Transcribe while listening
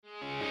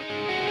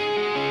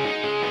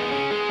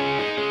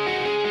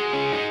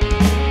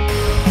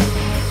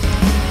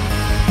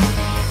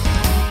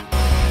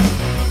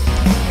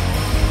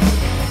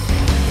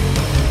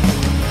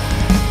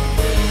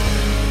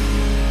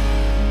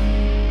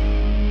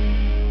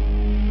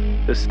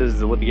This is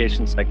the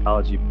Litigation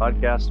Psychology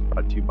Podcast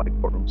brought to you by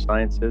Courtroom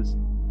Sciences.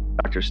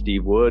 Dr.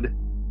 Steve Wood,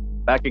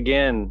 back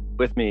again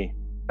with me,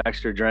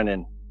 Baxter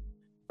Drennan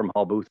from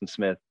Hall Booth and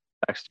Smith.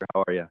 Baxter,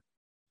 how are you?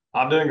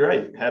 I'm doing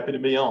great. Happy to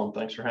be on.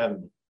 Thanks for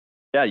having me.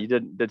 Yeah, you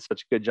did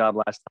such a good job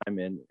last time.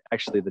 And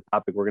actually, the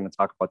topic we're going to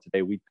talk about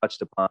today, we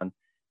touched upon.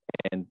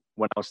 And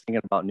when I was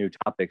thinking about new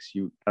topics,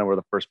 you kind of were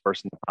the first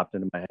person that popped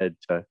into my head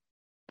to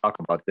talk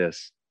about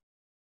this.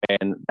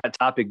 And that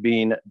topic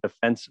being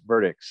defense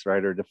verdicts,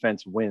 right? Or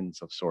defense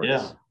wins of sorts.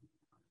 Yeah.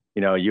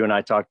 You know, you and I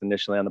talked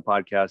initially on the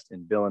podcast,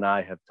 and Bill and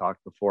I have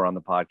talked before on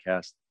the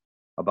podcast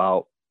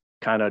about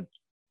kind of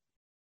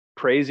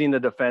praising the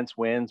defense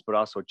wins, but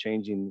also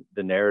changing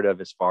the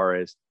narrative as far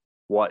as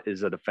what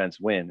is a defense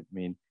win. I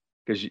mean,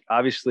 because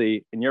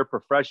obviously in your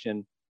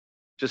profession,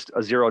 just a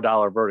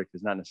 $0 verdict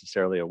is not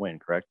necessarily a win,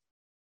 correct?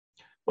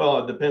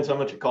 Well, it depends how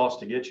much it costs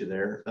to get you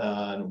there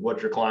and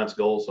what your client's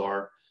goals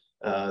are.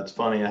 It's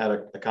funny, I had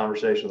a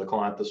conversation with a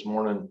client this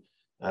morning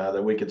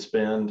that we could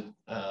spend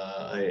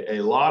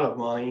a lot of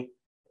money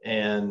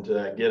and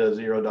get a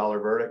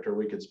 $0 verdict, or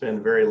we could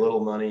spend very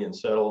little money and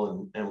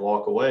settle and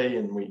walk away.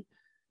 And we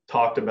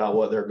talked about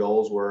what their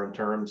goals were in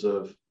terms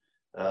of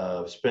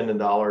spending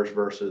dollars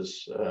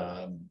versus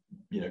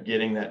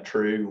getting that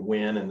true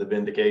win and the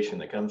vindication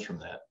that comes from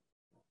that.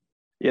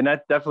 Yeah, and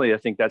that definitely, I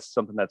think that's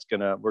something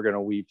we're gonna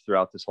weave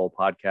throughout this whole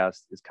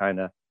podcast, is kind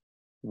of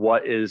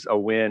what is a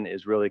win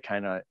is really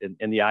kind of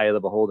in the eye of the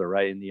beholder,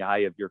 right? In the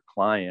eye of your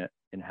client,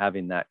 and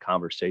having that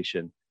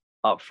conversation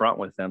up front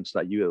with them so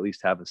that you at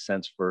least have a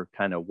sense for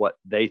kind of what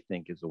they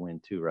think is a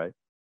win too, right?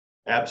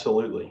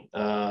 Absolutely.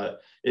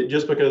 It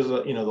just because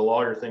the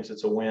lawyer thinks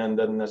it's a win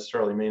doesn't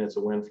necessarily mean it's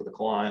a win for the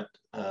client.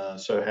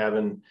 So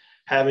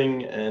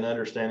having and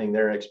understanding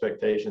their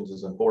expectations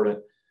is important.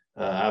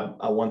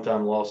 I one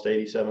time lost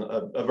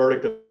a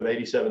verdict of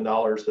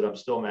 $87 that I'm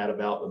still mad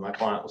about, but my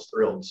client was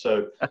thrilled.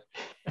 So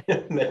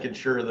making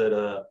sure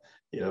that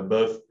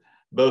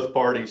both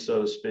parties,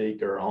 so to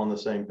speak, are on the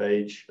same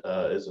page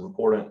is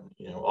important.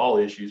 All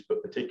issues,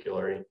 but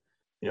particularly,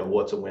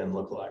 what's a win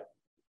look like.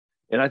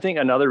 And I think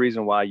another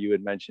reason why you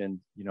had mentioned,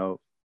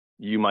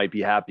 you might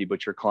be happy,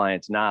 but your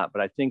client's not.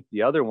 But I think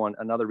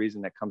another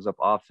reason that comes up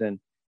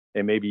often,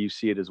 and maybe you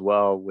see it as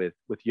well with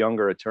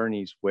younger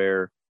attorneys,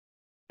 where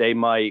they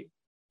might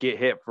get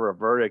hit for a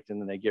verdict and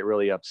then they get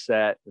really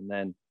upset, and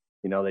then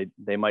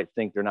they might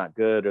think they're not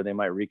good, or they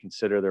might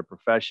reconsider their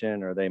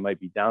profession, or they might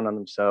be down on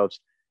themselves.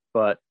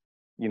 But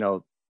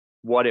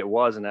what it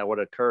was and that what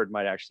occurred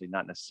might actually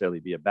not necessarily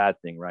be a bad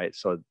thing, right?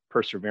 So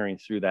persevering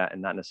through that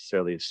and not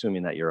necessarily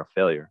assuming that you're a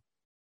failure.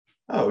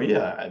 Oh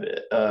yeah.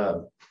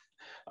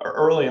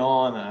 Early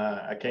on,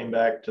 I came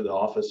back to the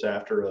office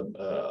after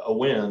a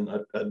win,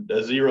 a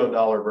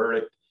 $0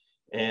 verdict.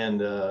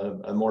 And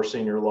a more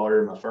senior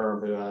lawyer in my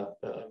firm,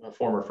 my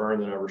former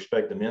firm that I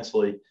respect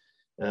immensely,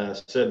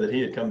 said that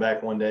he had come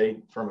back one day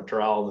from a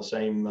trial in the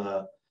same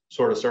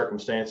sort of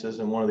circumstances.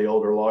 And one of the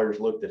older lawyers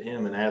looked at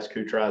him and asked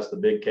who tries the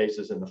big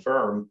cases in the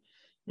firm.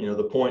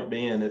 The point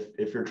being,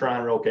 if you're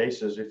trying real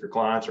cases, if your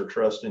clients are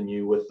trusting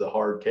you with the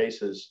hard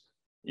cases,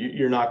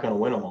 you're not going to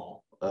win them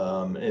all.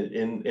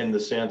 In the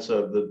sense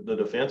of the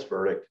defense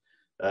verdict,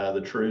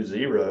 the true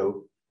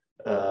zero.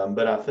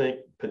 But I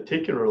think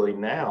particularly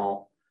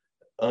now,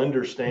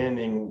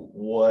 understanding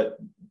what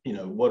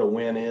a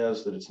win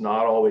is, that it's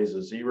not always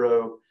a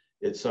zero.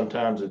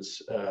 Sometimes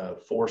it's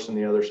forcing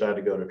the other side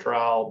to go to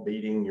trial,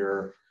 beating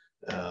your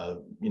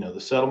the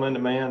settlement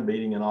demand,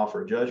 beating an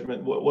offer of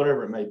judgment,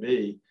 whatever it may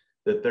be.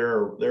 That there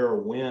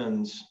are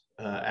wins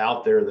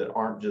out there that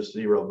aren't just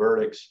zero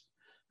verdicts,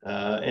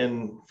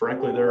 and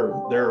frankly there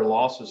are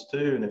losses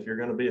too. And if you're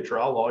going to be a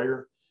trial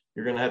lawyer,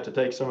 you're going to have to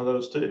take some of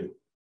those too.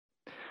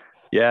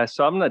 Yeah,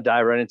 so I'm going to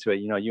dive right into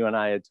it. You and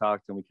I had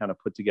talked and we kind of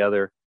put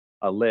together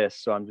a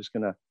list. So I'm just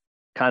going to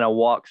kind of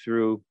walk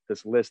through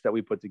this list that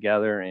we put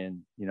together, and,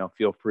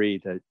 feel free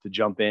to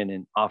jump in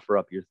and offer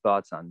up your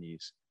thoughts on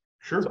these.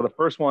 Sure. So the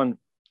first one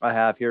I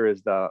have here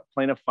is the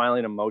plaintiff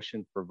filing a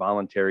motion for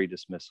voluntary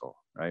dismissal,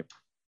 right?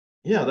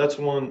 Yeah, that's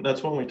one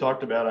we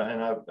talked about.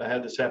 And I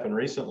had this happen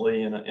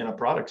recently in a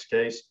products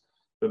case,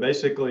 but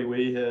basically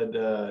we had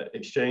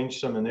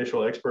exchanged some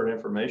initial expert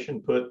information,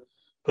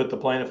 put the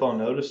plaintiff on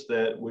notice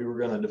that we were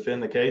going to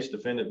defend the case,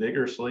 defend it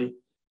vigorously.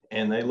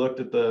 And they looked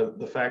at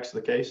the facts of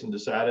the case and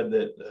decided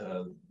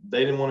that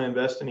they didn't want to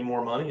invest any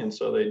more money. And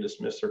so they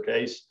dismissed their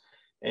case.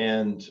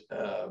 And,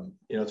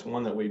 it's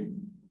one that we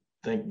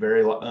think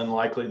very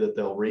unlikely that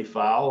they'll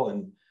refile,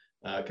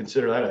 and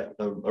consider that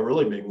a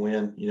really big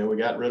win. We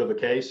got rid of a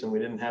case and we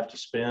didn't have to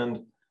spend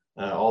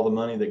all the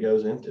money that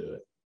goes into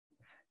it.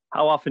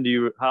 How often do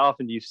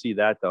you see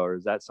that though? Or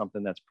is that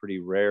something that's pretty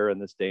rare in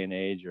this day and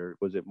age, or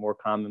was it more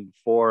common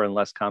before and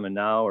less common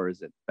now, or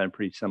has it been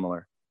pretty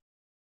similar?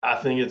 I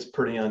think it's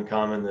pretty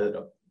uncommon that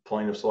a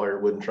plaintiff's lawyer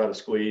wouldn't try to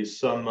squeeze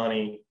some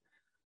money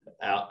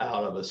out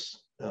of us,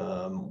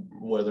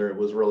 whether it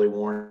was really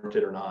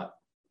warranted or not.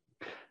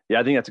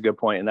 Yeah, I think that's a good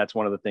point. And that's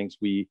one of the things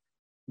we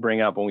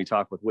bring up when we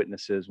talk with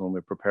witnesses, when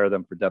we prepare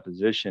them for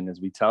deposition, is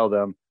we tell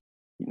them,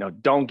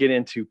 don't get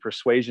into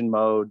persuasion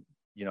mode.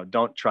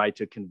 don't try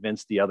to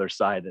convince the other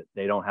side that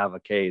they don't have a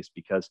case,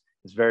 because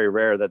it's very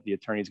rare that the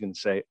attorney is going to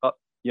say, oh,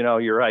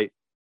 you're right.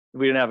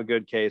 We didn't have a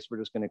good case. We're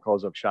just going to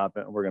close up shop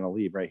and we're going to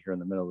leave right here in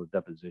the middle of the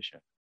deposition.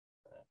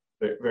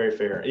 Very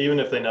fair. Even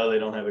if they know they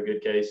don't have a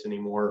good case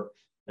anymore,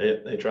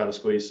 they try to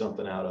squeeze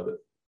something out of it.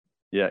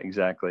 Yeah,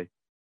 exactly.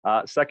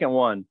 Second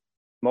one,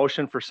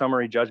 motion for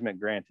summary judgment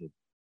granted.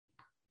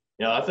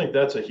 Yeah, I think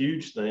that's a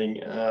huge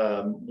thing.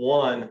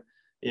 One,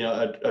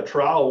 a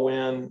trial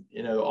win,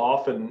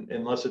 often,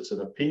 unless it's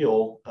an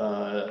appeal,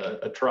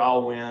 a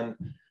trial win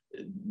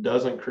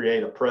doesn't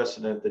create a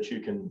precedent that you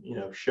can,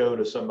 show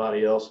to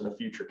somebody else in a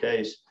future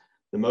case.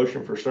 The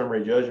motion for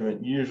summary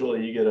judgment,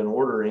 usually you get an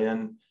order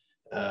in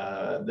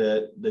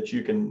that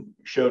you can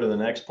show to the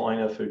next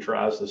plaintiff who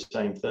tries the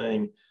same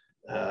thing.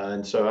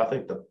 And so I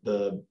think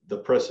the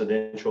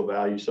precedential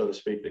value, so to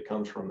speak, that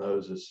comes from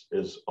those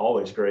is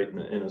always great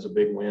and is a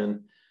big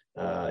win.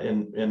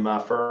 In my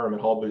firm at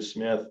Hall Booth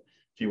Smith,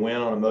 if you win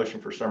on a motion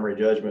for summary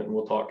judgment, and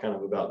we'll talk kind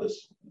of about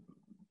this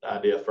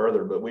idea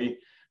further, but we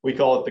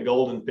call it the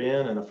golden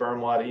pin, and a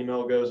firm-wide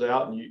email goes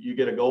out and you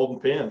get a golden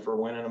pin for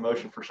winning a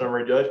motion for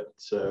summary judgment.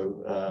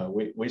 So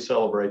we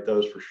celebrate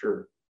those for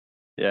sure.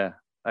 Yeah,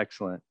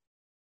 excellent.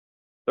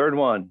 Third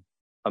one,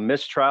 a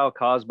mistrial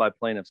caused by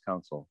plaintiff's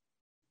counsel.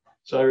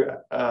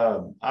 So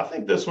I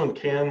think this one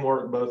can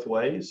work both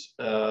ways.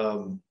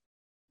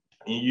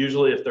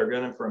 Usually if they're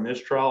going for a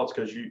mistrial, it's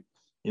because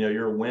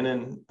you're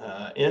winning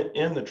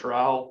in the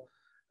trial.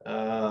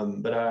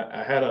 But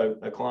I had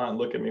a client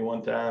look at me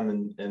one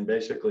time and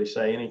basically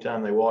say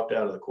anytime they walked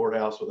out of the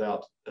courthouse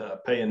without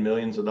paying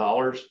millions of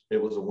dollars, it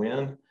was a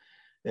win.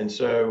 And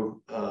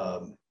so,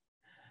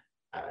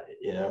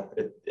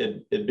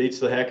 it beats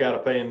the heck out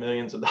of paying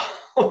millions of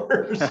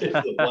dollars if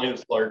the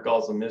plaintiff's lawyer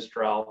calls a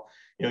mistrial.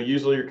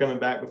 Usually you're coming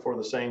back before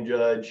the same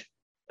judge.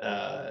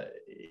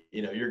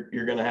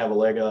 You're going to have a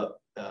leg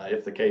up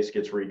if the case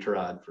gets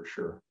retried for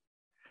sure.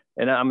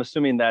 And I'm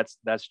assuming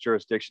that's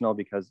jurisdictional,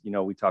 because,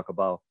 we talk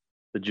about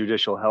the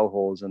judicial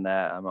hellholes and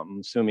that. I'm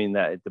assuming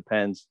that it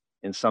depends.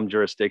 In some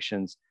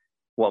jurisdictions,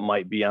 what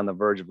might be on the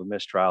verge of a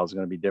mistrial is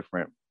going to be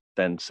different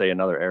than, say,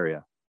 another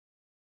area.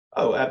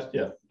 Oh,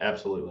 yeah,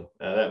 absolutely.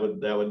 That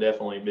would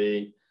definitely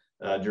be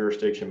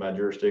jurisdiction by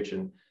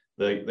jurisdiction.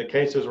 The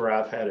cases where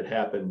I've had it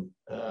happen,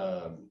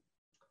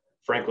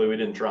 frankly, we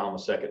didn't try them a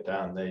second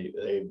time.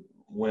 They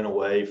went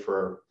away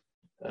for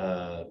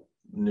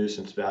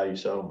nuisance value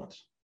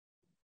settlements.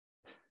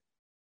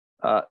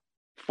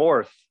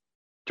 Fourth,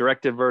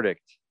 directed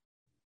verdict.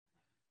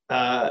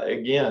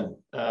 Again,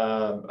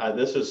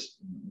 this is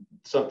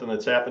something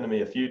that's happened to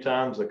me a few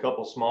times, a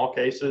couple small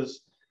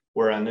cases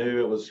where I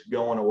knew it was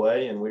going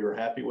away and we were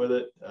happy with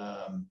it.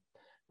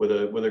 With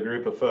a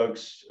group of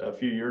folks a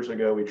few years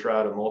ago, we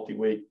tried a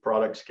multi-week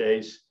products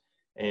case,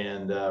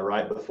 and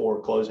right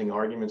before closing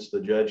arguments,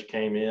 the judge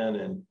came in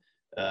and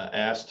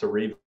asked to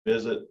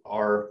revisit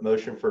our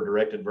motion for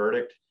directed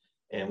verdict.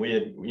 And we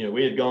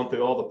had gone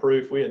through all the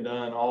proof, we had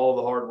done all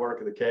the hard work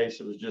of the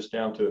case. It was just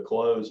down to a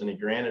close, and he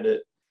granted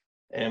it.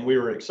 And we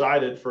were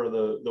excited for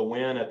the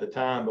win at the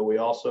time, but we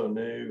also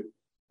knew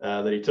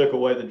that he took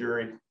away the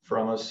jury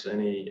from us,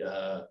 and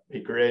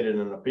he created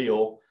an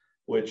appeal,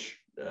 which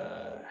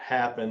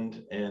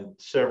happened. And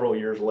several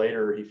years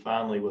later, he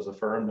finally was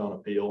affirmed on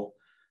appeal.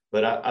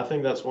 But I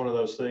think that's one of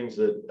those things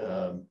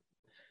that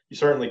you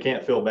certainly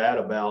can't feel bad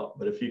about,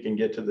 but if you can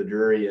get to the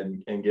jury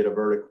and get a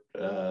verdict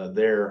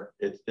there,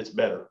 it's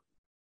better.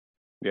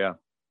 Yeah.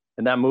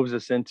 And that moves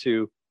us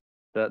into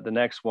the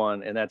next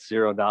one, and that's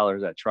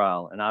 $0 at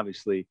trial. And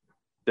obviously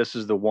this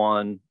is the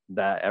one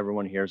that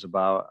everyone hears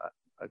about.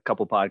 A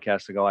couple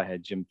podcasts ago, I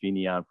had Jim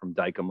Feeney on from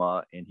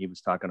Dykema, and he was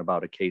talking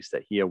about a case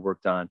that he had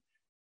worked on,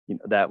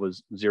 that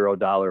was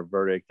 $0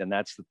 verdict. And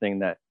that's the thing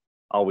that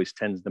always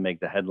tends to make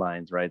the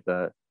headlines, right?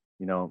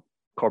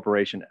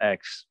 Corporation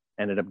X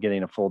ended up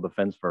getting a full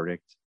defense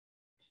verdict.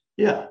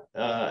 Yeah.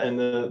 And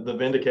the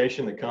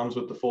vindication that comes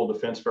with the full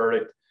defense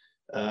verdict.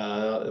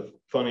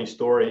 Funny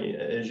story,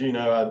 as you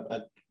know, I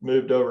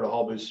moved over to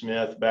Hall Booth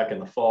Smith back in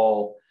the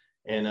fall,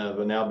 and I've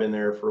now been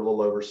there for a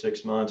little over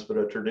 6 months. But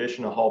a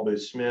traditional Hall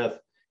Booth Smith,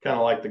 kind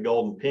of like the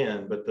golden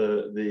pin, but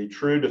the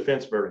true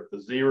defense verdict, the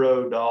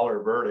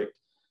 $0 verdict,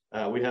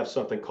 we have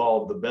something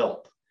called the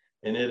belt.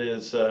 And it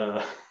is,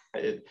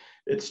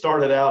 it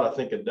started out, I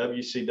think, a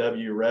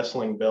WCW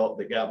wrestling belt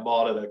that got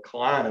bought at a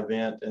client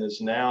event, and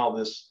it's now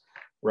this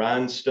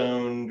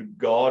rhinestone,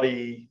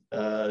 gaudy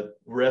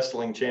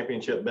wrestling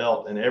championship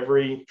belt. And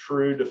every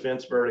true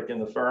defense verdict in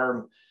the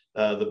firm,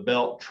 the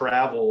belt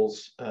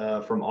travels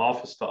from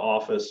office to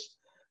office.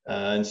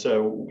 And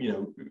so,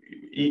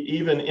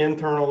 even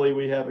internally,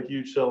 we have a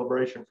huge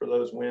celebration for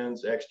those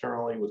wins.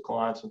 Externally, with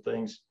clients and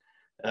things,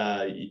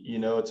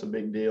 it's a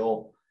big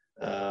deal.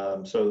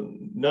 So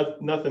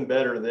nothing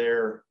better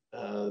there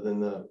than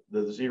the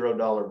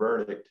 $0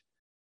 verdict.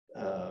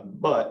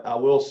 But I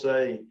will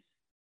say,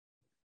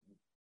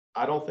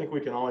 I don't think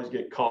we can always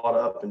get caught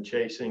up in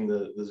chasing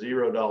the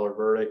 $0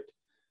 verdict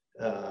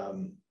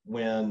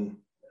when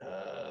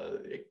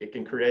it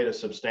can create a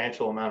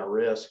substantial amount of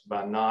risk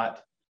by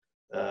not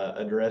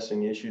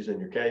addressing issues in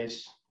your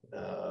case.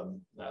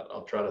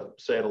 I'll try to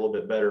say it a little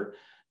bit better.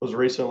 I was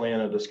recently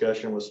in a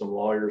discussion with some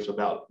lawyers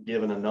about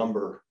giving a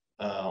number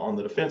on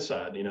the defense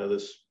side,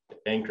 this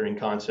anchoring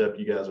concept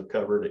you guys have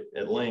covered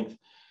at length.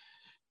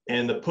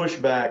 And the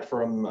pushback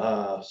from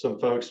some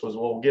folks was,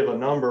 well, we'll give a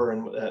number,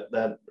 and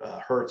that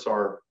hurts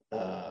our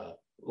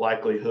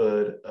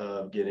likelihood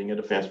of getting a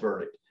defense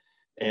verdict.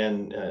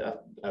 And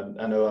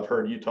I know I've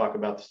heard you talk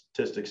about the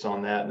statistics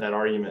on that, and that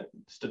argument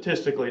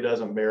statistically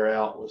doesn't bear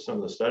out with some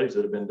of the studies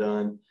that have been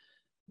done.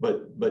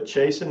 But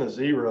chasing a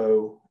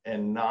zero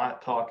and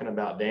not talking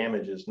about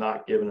damages,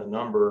 not giving a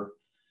number,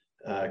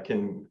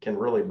 can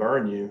really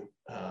burn you.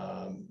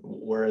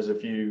 Whereas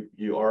if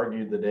you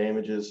argued the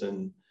damages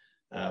and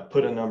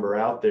put a number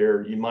out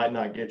there, you might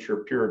not get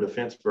your pure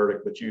defense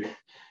verdict, but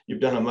you've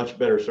done a much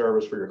better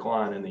service for your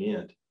client in the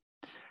end.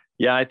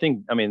 Yeah,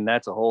 I mean,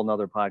 that's a whole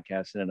nother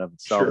podcast in and of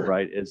itself, sure.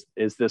 Right?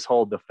 Is this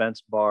whole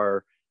defense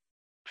bar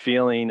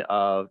feeling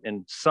of,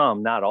 and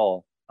some, not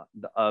all,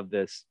 of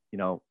this,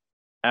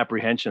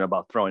 apprehension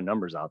about throwing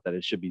numbers out, that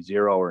it should be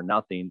zero or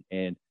nothing.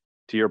 And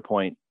to your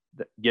point,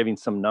 giving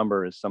some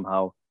number is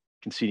somehow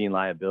conceding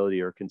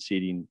liability or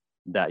conceding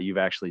that you've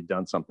actually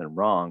done something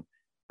wrong.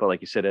 But like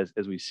you said,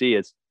 as we see,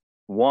 it's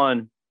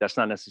one, that's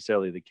not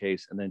necessarily the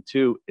case. And then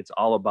two, it's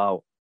all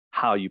about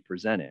how you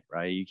present it,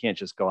 right? You can't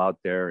just go out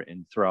there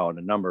and throw out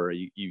a number.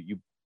 You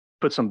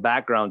put some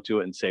background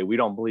to it and say, we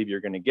don't believe you're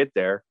going to get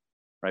there,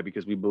 right?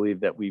 Because we believe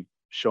that we've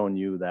shown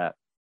you that,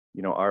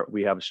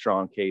 we have a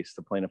strong case.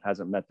 The plaintiff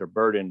hasn't met their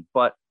burden,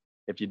 but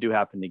if you do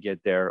happen to get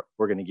there,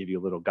 we're going to give you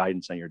a little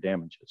guidance on your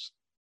damages.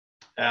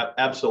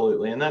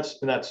 Absolutely. And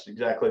that's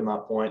exactly my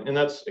point. And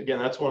that's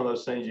one of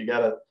those things you got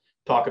to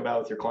talk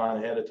about with your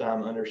client ahead of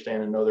time,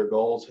 understand and know their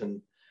goals.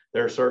 And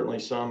there are certainly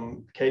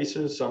some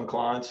cases, some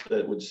clients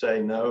that would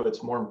say, no,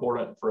 it's more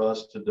important for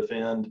us to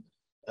defend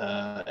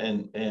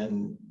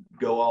and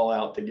go all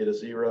out to get a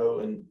zero.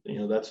 And,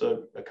 that's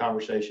a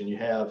conversation you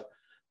have.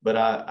 But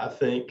I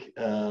think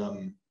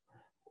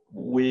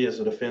we as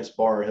a defense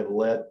bar have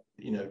let,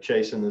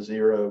 chasing the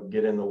zero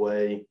get in the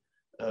way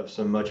of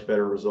some much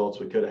better results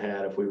we could have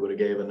had if we would have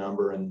gave a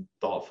number and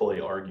thoughtfully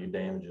argued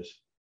damages.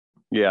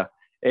 Yeah.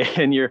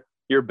 And your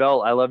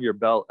belt, I love your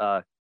belt.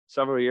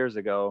 Several years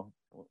ago,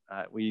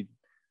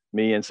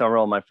 me and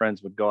several of my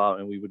friends would go out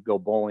and we would go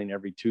bowling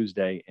every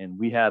Tuesday, and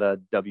we had a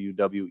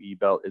WWE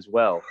belt as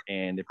well.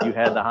 And if you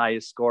had the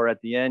highest score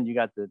at the end, you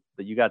got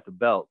the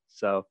belt.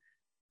 So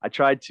I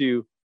tried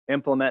to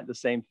implement the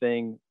same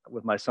thing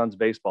with my son's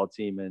baseball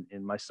team,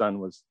 and my son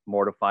was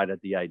mortified at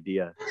the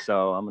idea.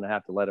 So I'm going to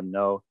have to let him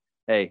know,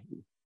 hey,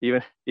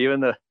 even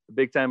the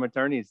big time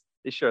attorneys,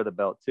 they share the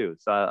belt too.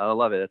 So I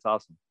love it. It's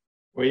awesome.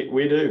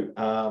 We do.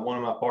 One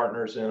of my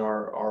partners in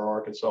our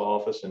Arkansas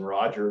office in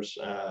Rogers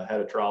had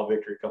a trial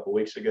victory a couple of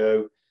weeks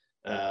ago.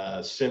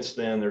 Since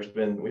then,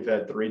 we've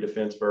had 3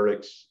 defense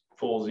verdicts,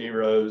 full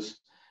zeros,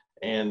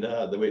 and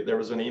there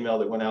was an email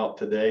that went out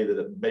today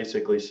that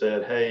basically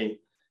said, "Hey,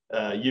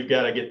 you've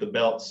got to get the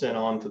belt sent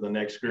on to the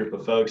next group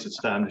of folks. It's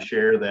time to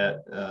share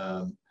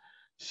that."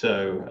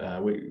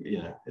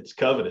 It's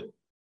coveted.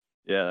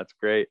 Yeah, that's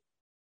great.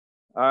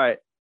 All right,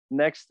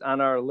 next on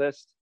our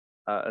list.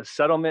 A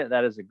settlement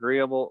that is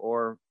agreeable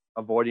or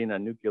avoiding a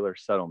nuclear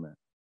settlement.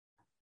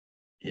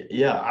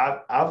 Yeah,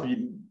 I've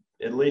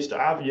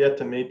yet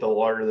to meet the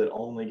lawyer that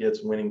only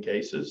gets winning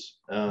cases.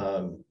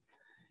 And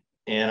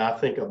I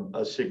think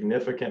a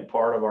significant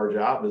part of our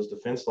job as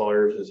defense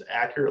lawyers is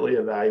accurately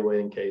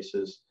evaluating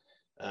cases,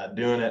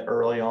 doing it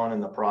early on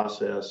in the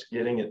process,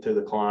 getting it to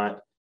the client,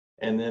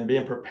 and then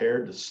being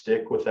prepared to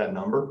stick with that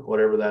number,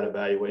 whatever that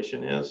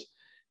evaluation is.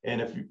 And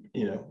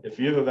if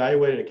you've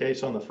evaluated a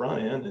case on the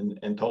front end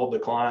and told the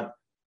client,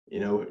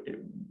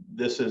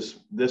 this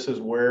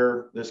is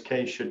where this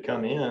case should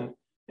come in,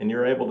 and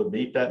you're able to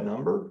beat that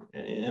number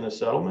in a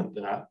settlement,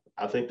 then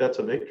I think that's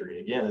a victory.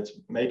 Again, it's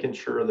making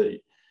sure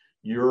that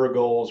your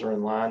goals are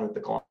in line with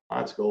the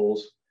client's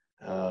goals,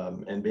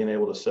 and being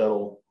able to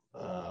settle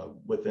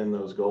within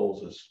those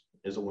goals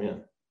is a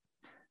win.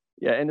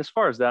 Yeah, and as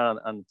far as that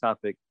on the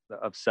topic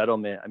of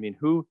settlement, I mean,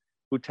 who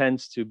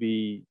tends to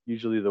be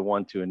usually the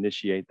one to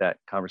initiate that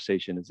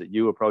conversation? Is it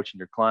you approaching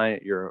your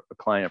client, your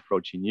client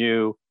approaching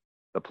you,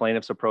 the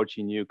plaintiff's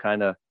approaching you?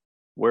 Kind of,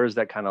 where is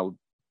that kind of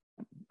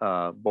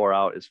bore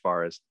out as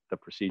far as the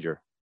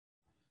procedure?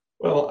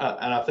 Well,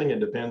 and I think it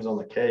depends on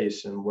the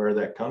case and where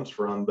that comes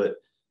from. But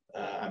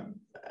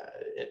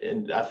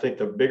and I think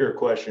the bigger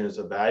question is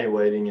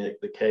evaluating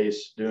the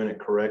case, doing it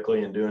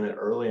correctly, and doing it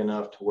early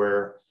enough to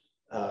where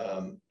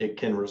it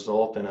can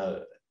result in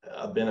a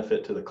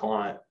benefit to the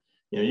client.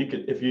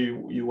 If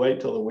you wait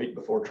till the week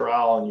before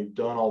trial and you've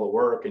done all the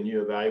work and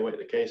you evaluate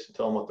the case and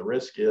tell them what the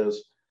risk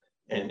is,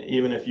 and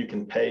even if you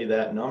can pay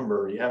that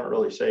number, you haven't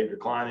really saved your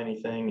client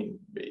anything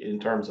in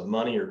terms of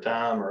money or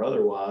time or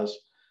otherwise.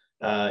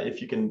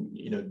 If you can,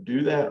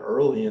 do that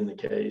early in the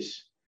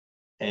case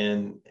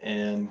and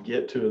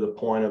get to the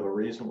point of a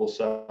reasonable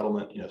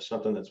settlement,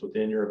 something that's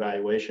within your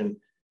evaluation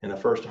in the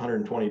first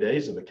 120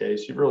 days of a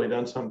case, you've really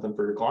done something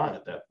for your client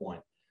at that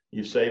point.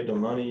 You've saved them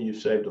money,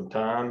 you've saved them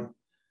time.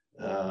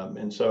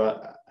 And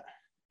so,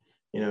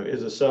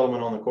 is a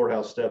settlement on the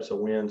courthouse steps a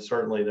win?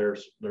 Certainly,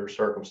 there's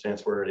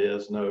circumstance where it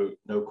is, no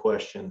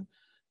question.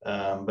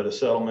 But a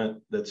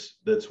settlement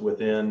that's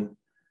within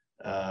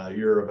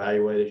your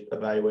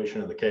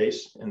evaluation of the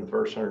case in the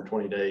first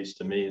 120 days,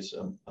 to me, is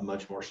a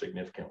much more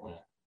significant win.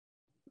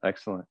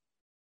 Excellent.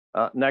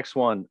 Next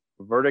one,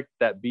 verdict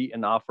that beat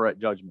an offer at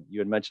judgment. You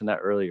had mentioned that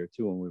earlier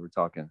too when we were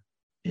talking.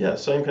 Yeah,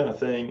 same kind of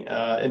thing.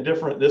 And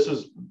this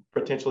is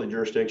potentially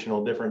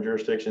jurisdictional. Different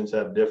jurisdictions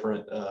have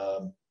different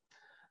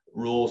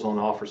rules on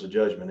offers of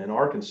judgment. In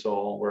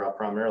Arkansas, where I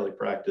primarily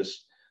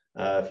practice,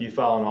 if you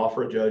file an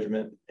offer of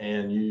judgment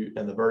and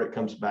the verdict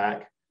comes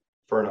back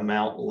for an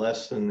amount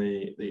less than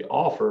the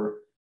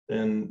offer,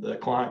 then the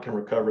client can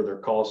recover their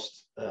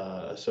costs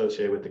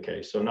associated with the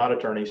case. So not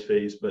attorney's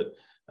fees, but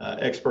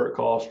expert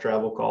costs,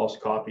 travel costs,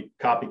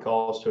 copy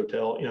costs,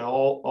 hotel,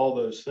 all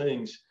those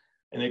things.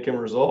 And it can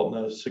result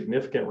in a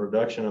significant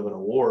reduction of an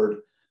award.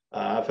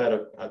 I've had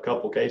a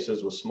couple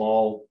cases with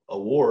small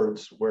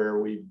awards where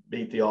we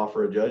beat the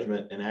offer of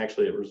judgment, and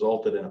actually it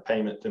resulted in a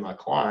payment to my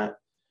client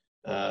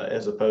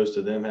as opposed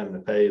to them having to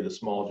pay the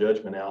small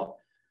judgment out.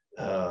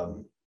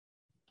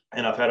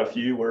 And I've had a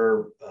few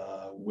where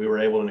we were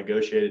able to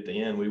negotiate at the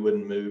end. We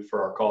wouldn't move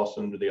for our costs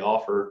under the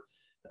offer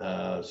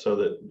so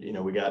that,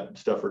 we got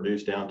stuff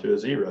reduced down to a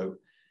zero.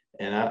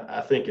 And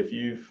I think if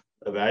you've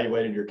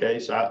evaluated your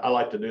case, I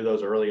like to do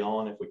those early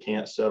on. If we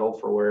can't settle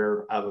for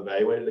where I've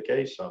evaluated the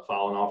case, I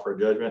file an offer of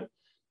judgment.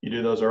 You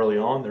do those early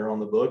on, they're on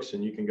the books,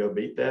 and you can go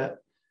beat that.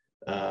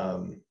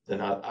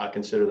 Then I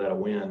consider that a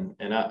win.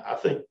 And I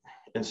think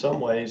in some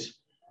ways,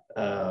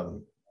 a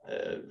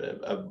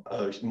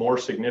more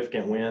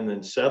significant win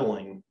than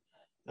settling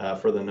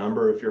for the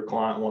number. If your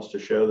client wants to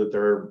show that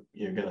they're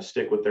going to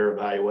stick with their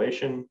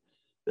evaluation,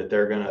 that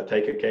they're going to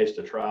take a case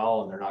to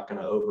trial and they're not going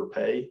to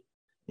overpay,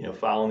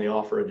 filing the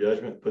offer of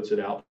judgment puts it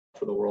out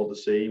for the world to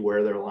see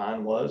where their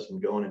line was, and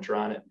going and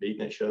trying it,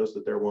 beating it, shows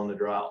that they're willing to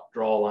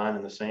draw a line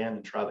in the sand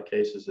and try the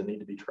cases that need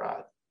to be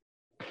tried.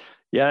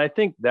 Yeah, I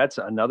think that's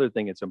another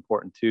thing it's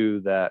important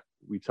too that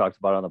we've talked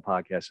about on the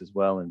podcast as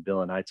well, and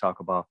Bill and I talk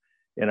about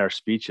in our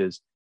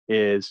speeches,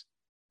 is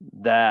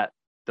that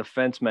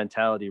defense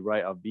mentality,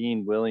 right, of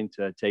being willing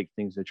to take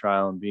things to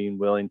trial and being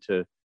willing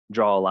to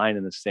draw a line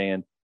in the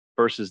sand,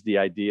 versus the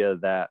idea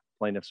that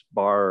plaintiff's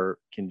bar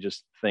can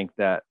just think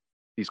that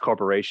these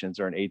corporations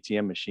are an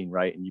ATM machine,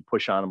 right? And you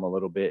push on them a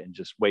little bit and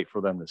just wait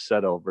for them to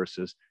settle,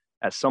 versus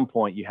at some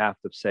point you have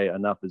to say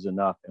enough is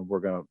enough and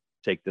we're going to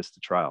take this to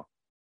trial.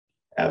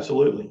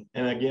 Absolutely.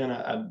 And again,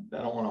 I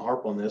don't want to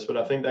harp on this, but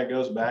I think that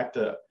goes back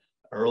to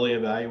early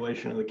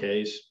evaluation of the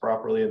case,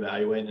 properly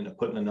evaluating and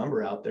putting a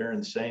number out there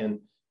and saying,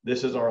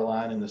 this is our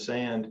line in the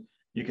sand.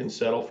 You can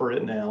settle for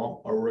it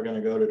now, or we're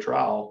going to go to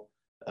trial.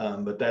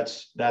 But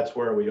that's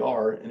where we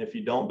are. And if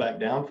you don't back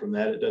down from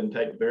that, it doesn't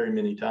take very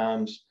many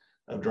times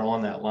of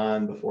drawing that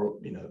line before,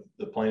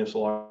 the plaintiff's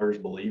lawyers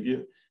believe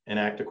you and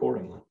act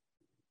accordingly.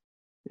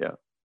 Yeah.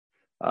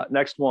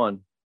 Next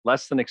one,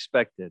 less than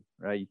expected,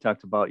 right? You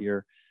talked about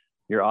your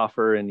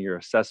offer and your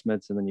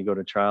assessments, and then you go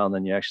to trial and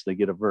then you actually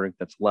get a verdict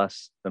that's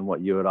less than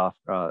what you had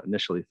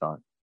initially thought.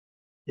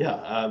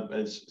 Yeah.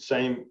 It's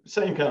same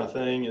kind of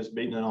thing as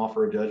beating an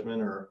offer of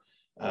judgment or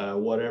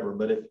whatever.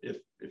 But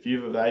if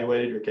you've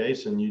evaluated your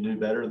case and you do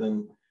better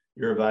than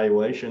your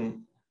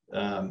evaluation,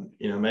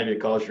 maybe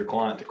it caused your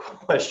client to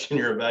question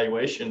your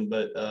evaluation,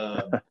 but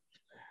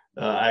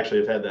I actually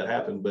have had that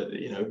happen. But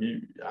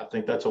I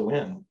think that's a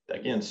win.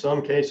 Again,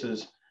 some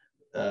cases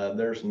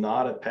there's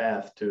not a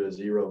path to a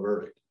zero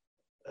verdict,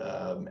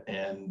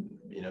 and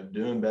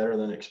doing better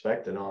than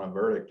expected on a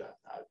verdict,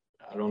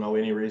 I don't know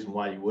any reason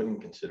why you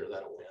wouldn't consider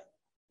that a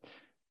win.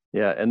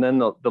 Yeah, and then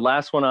the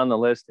last one on the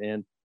list,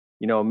 and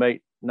it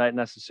may not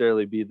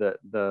necessarily be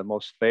the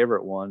most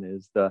favorite one,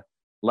 is the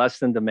less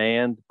than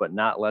demand, but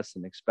not less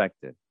than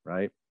expected,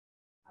 right?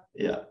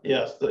 Yeah.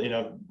 Yes.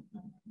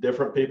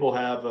 Different people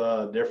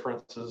have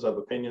differences of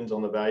opinions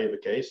on the value of a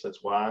case.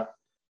 That's why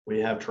we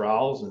have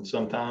trials, and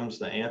sometimes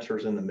the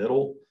answer's in the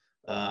middle.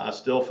 I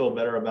still feel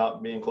better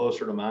about being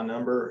closer to my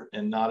number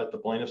and not at the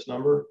plaintiff's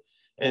number.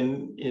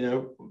 And,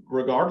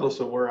 regardless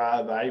of where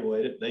I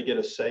evaluate it, they get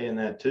a say in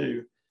that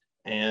too.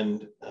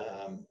 And,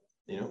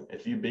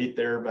 if you beat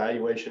their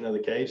valuation of the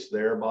case,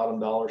 their bottom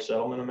dollar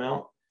settlement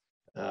amount,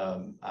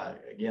 I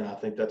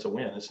think that's a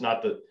win. It's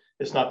not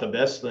the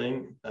best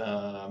thing.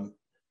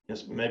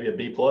 It's maybe a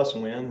B+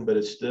 win, but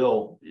it's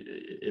still,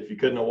 if you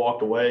couldn't have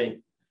walked away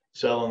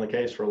selling the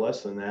case for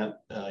less than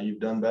that, you've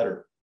done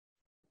better.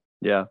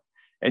 Yeah.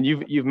 And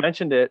you've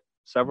mentioned it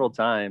several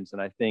times,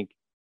 and I think,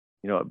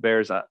 it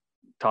bears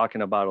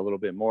talking about a little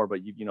bit more, but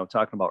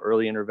talking about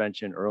early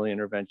intervention.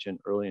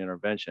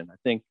 I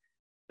think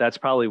that's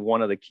probably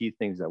one of the key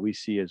things that we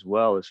see as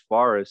well, as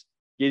far as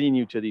getting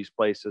you to these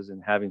places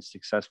and having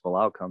successful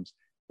outcomes,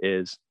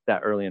 is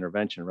that early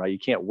intervention, right? You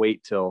can't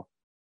wait till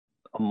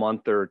a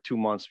month or 2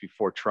 months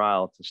before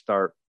trial to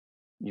start,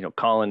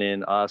 calling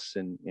in us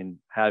and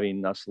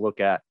having us look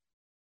at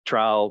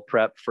trial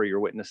prep for your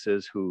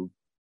witnesses who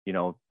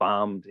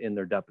bombed in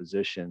their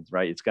depositions,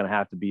 right? It's going to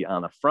have to be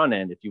on the front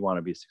end if you want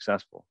to be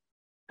successful.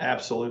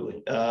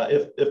 Absolutely.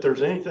 If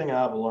there's anything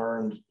I've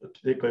learned,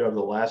 particularly over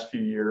the last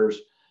few years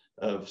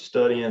of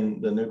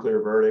studying the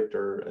nuclear verdict,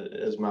 or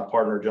as my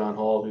partner John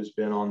Hall, who's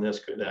been on this,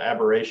 the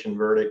aberration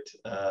verdict,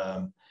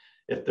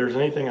 if there's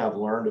anything I've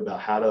learned about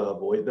how to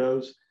avoid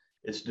those,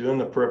 it's doing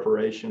the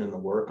preparation and the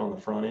work on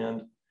the front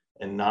end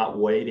and not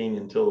waiting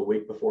until the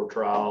week before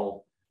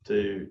trial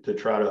to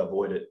try to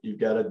avoid it. You've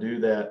got to do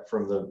that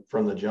from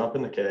the jump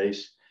in the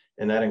case,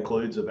 and that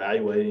includes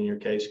evaluating your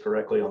case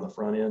correctly on the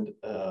front end.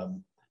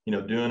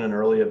 Doing an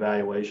early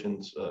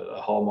evaluation's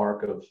a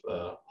hallmark of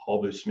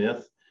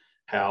Hall-Booth-Smith,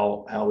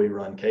 how we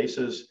run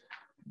cases,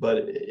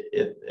 but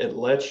it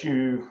lets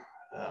you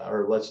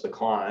or lets the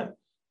client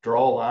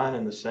draw a line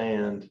in the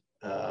sand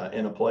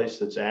in a place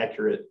that's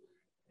accurate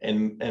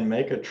and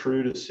make a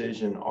true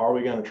decision. Are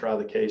we going to try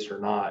the case or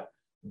not,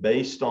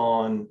 based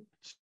on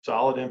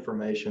solid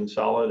information,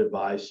 solid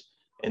advice,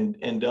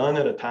 and done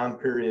at a time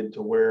period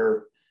to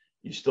where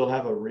you still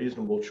have a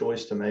reasonable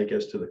choice to make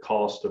as to the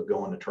cost of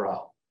going to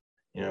trial.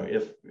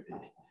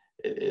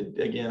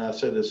 Again, I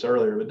said this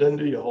earlier, but it doesn't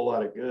do you a whole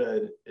lot of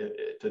good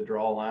to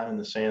draw a line in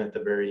the sand at the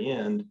very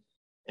end,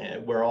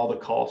 and where all the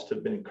costs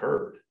have been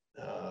incurred.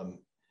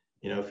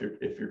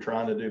 If you're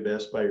trying to do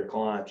best by your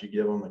client, you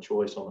give them a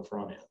choice on the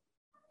front end.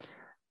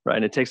 Right,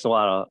 and it takes a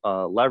lot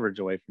of leverage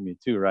away from you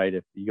too, right?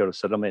 If you go to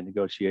settlement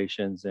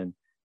negotiations and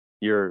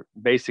you're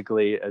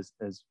basically, as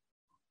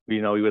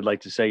we would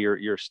like to say,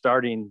 you're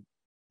starting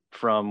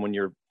from when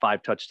you're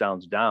 5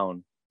 touchdowns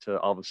down to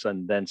all of a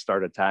sudden then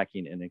start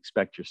attacking and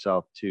expect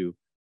yourself to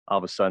all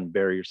of a sudden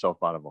bury yourself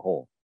out of a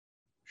hole.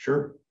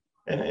 Sure.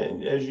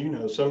 And as you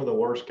know, some of the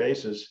worst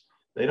cases,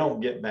 they don't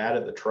get bad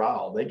at the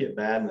trial. They get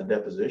bad in the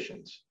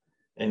depositions,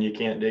 and you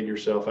can't dig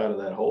yourself out of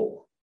that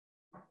hole.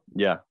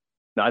 Yeah.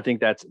 No, I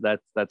think that's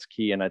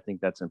key. And I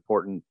think that's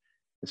important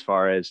as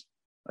far as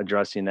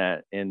addressing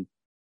that. And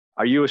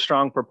are you a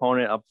strong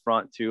proponent up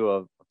front too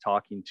of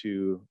talking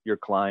to your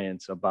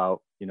clients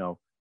about,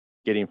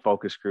 getting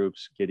focus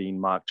groups, getting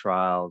mock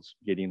trials,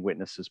 getting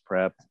witnesses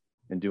prepped,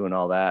 and doing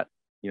all that,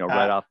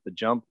 right off the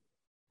jump?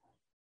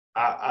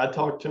 I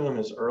talk to them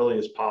as early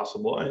as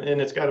possible,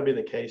 and it's got to be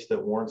the case that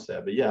warrants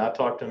that. But yeah, I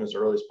talk to them as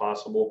early as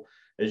possible.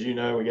 As you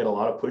know, we get a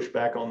lot of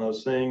pushback on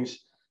those things.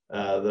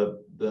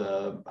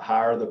 The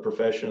higher the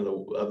profession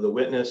of the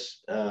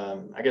witness,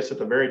 I guess at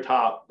the very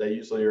top, they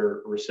usually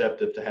are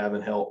receptive to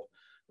having help.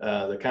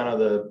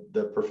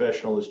 The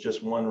professional is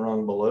just one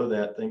rung below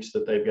that, thinks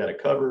that they've got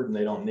it covered and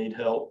they don't need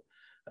help,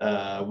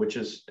 which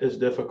is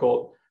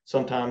difficult.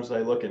 Sometimes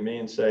they look at me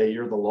and say,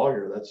 "You're the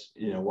lawyer. That's,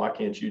 why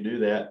can't you do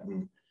that?"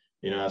 And,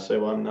 I say,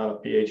 "Well, I'm not a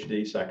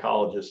PhD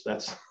psychologist.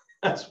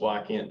 That's why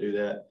I can't do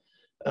that."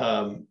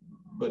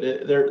 But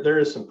there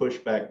is some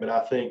pushback, but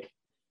I think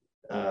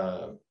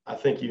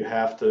you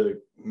have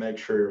to make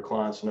sure your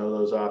clients know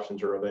those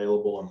options are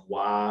available and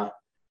why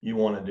you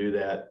want to do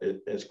that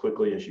as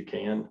quickly as you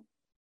can.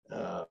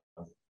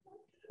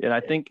 And I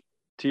think,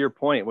 to your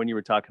point, when you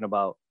were talking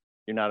about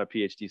you're not a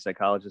PhD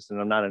psychologist, and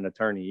I'm not an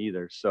attorney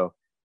either, so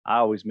I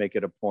always make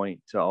it a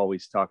point to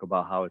always talk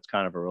about how it's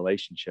kind of a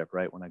relationship,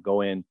 right? When I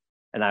go in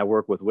and I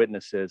work with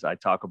witnesses, I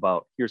talk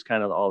about, here's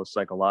kind of all the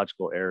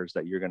psychological errors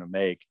that you're going to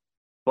make,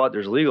 but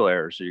there's legal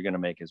errors that you're going to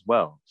make as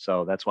well.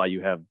 So that's why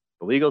you have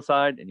the legal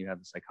side and you have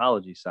the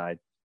psychology side.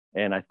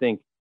 And I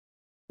think,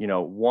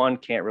 one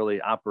can't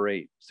really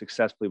operate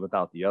successfully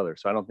without the other.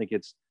 So I don't think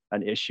it's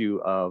an issue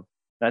of,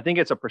 and I think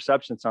it's a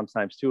perception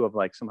sometimes too, of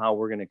like, somehow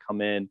we're going to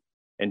come in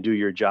and do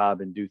your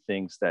job and do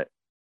things that,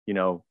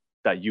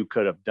 that you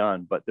could have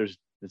done, but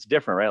it's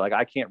different, right? Like,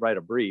 I can't write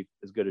a brief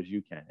as good as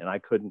you can. And I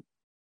couldn't,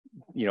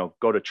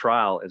 go to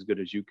trial as good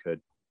as you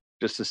could,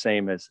 just the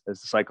same as the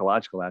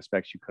psychological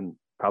aspects you couldn't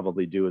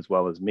probably do as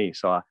well as me.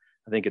 So I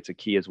think it's a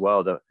key as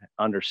well to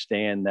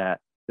understand that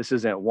this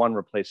isn't one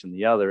replacing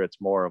the other. It's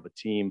more of a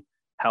team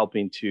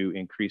helping to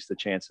increase the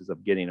chances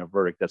of getting a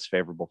verdict that's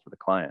favorable for the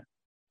client.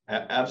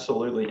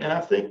 Absolutely. And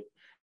I think,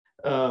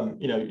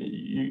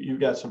 you've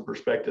got some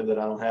perspective that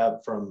I don't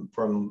have from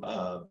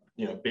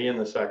being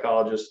the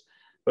psychologist,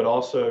 but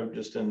also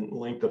just in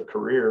length of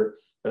career.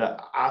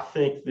 But I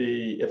think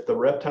if the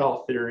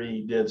reptile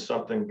theory did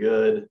something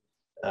good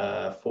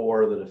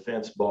for the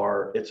defense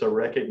bar, it's a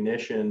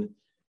recognition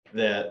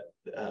that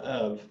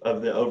of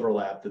the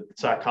overlap, that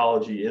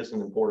psychology is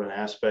an important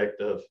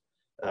aspect of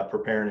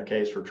preparing a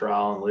case for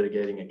trial and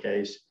litigating a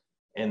case,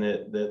 and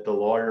that the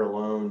lawyer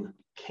alone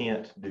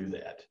can't do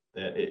that.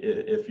 That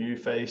if you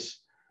face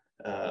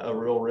a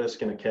real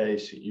risk in a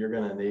case, you're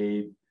going to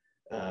need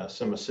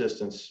some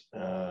assistance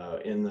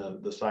in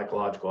the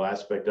psychological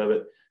aspect of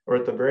it, or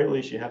at the very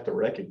least, you have to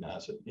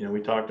recognize it.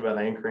 We talked about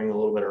anchoring a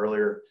little bit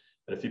earlier,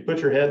 but if you put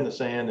your head in the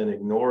sand and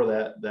ignore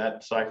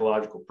that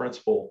psychological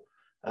principle,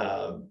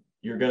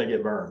 you're going to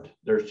get burned.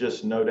 There's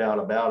just no doubt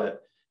about it.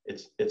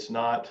 It's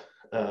not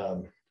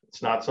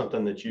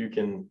something that you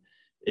can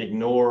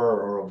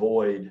ignore or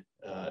avoid.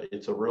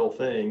 It's a real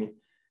thing.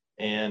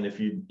 And if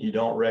you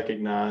don't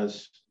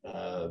recognize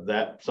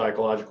that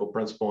psychological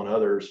principle in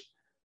others,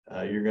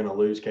 you're going to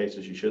lose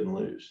cases you shouldn't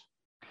lose.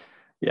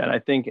 Yeah, and I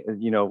think,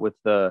 with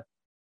the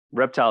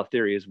reptile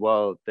theory as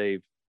well,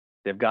 they've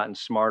gotten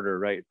smarter,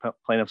 right?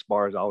 Plaintiff's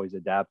bar is always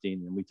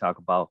adapting, and we talk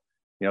about,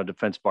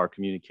 defense bar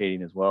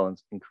communicating as well and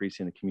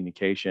increasing the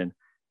communication.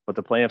 But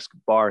the plaintiff's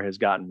bar has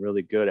gotten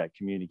really good at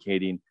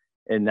communicating.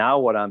 And now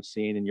what I'm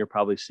seeing, and you're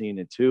probably seeing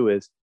it too,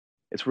 is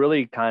it's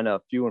really kind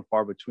of few and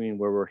far between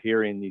where we're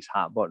hearing these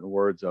hot button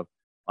words of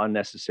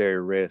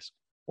unnecessary risk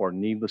or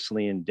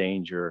needlessly in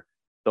danger,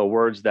 the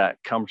words that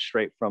come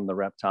straight from the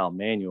reptile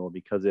manual,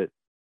 because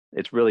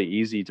it's really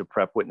easy to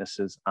prep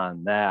witnesses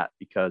on that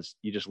because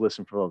you just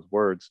listen for those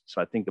words. So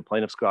I think the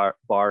plaintiff's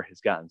bar has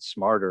gotten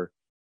smarter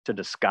to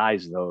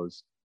disguise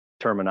those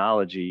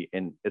terminology,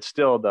 and it's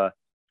still the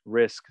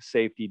risk,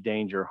 safety,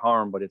 danger,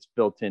 harm, but it's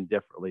built in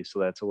differently. So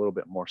that's a little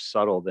bit more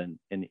subtle than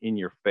in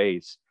your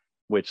face,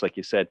 which, like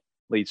you said,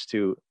 leads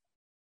to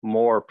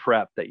more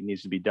prep that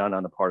needs to be done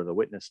on the part of the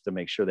witness to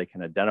make sure they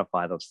can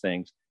identify those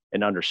things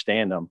and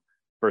understand them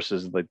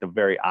versus like the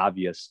very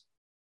obvious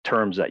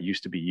terms that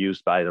used to be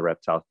used by the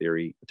reptile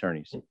theory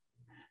attorneys.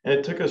 And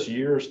it took us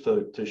years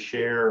to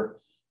share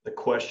the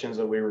questions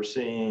that we were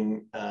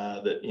seeing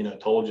that,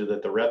 told you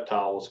that the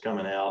reptile was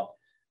coming out.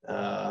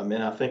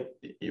 And I think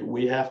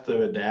we have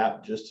to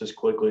adapt just as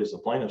quickly as the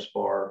plaintiff's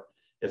bar.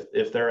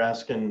 If they're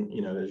asking,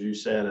 as you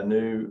said, a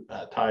new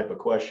type of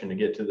question to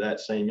get to that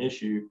same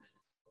issue,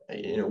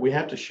 we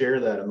have to share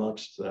that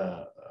amongst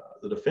the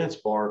defense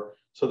bar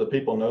so that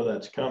people know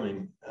that's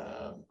coming.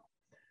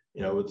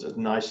 It's a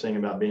nice thing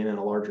about being in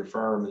a larger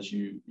firm is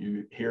you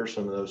hear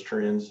some of those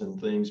trends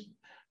and things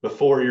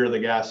before you're the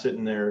guy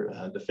sitting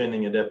there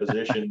defending a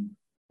deposition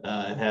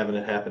and having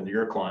it happen to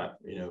your client,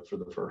 for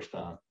the first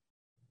time.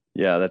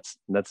 Yeah, that's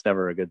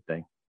never a good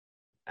thing.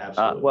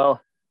 Absolutely.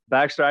 Well,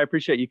 Baxter, I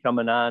appreciate you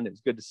coming on.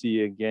 It's good to see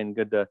you again.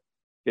 Good to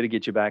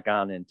get you back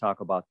on and talk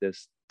about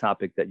this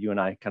topic that you and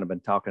I kind of been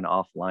talking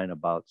offline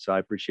about. So I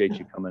appreciate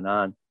you coming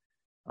on.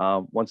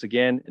 Once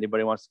again,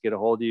 anybody wants to get a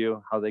hold of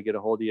you, how they get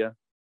a hold of you?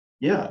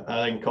 Yeah,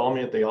 they can call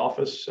me at the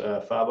office,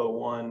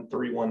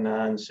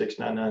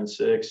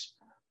 501-319-6996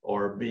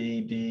 or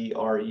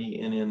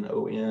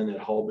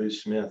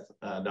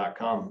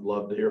bdrennon@hallboosmith.com.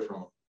 Love to hear from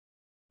them.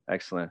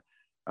 Excellent.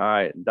 All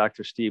right.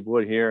 Dr. Steve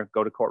Wood here.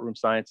 Go to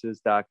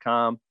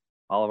courtroomsciences.com.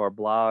 All of our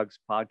blogs,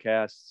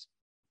 podcasts,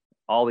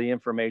 all the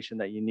information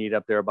that you need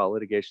up there about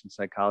litigation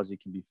psychology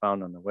can be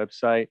found on the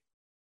website.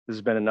 This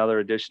has been another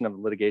edition of the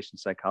Litigation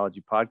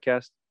Psychology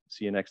Podcast.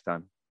 See you next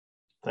time.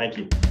 Thank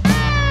you.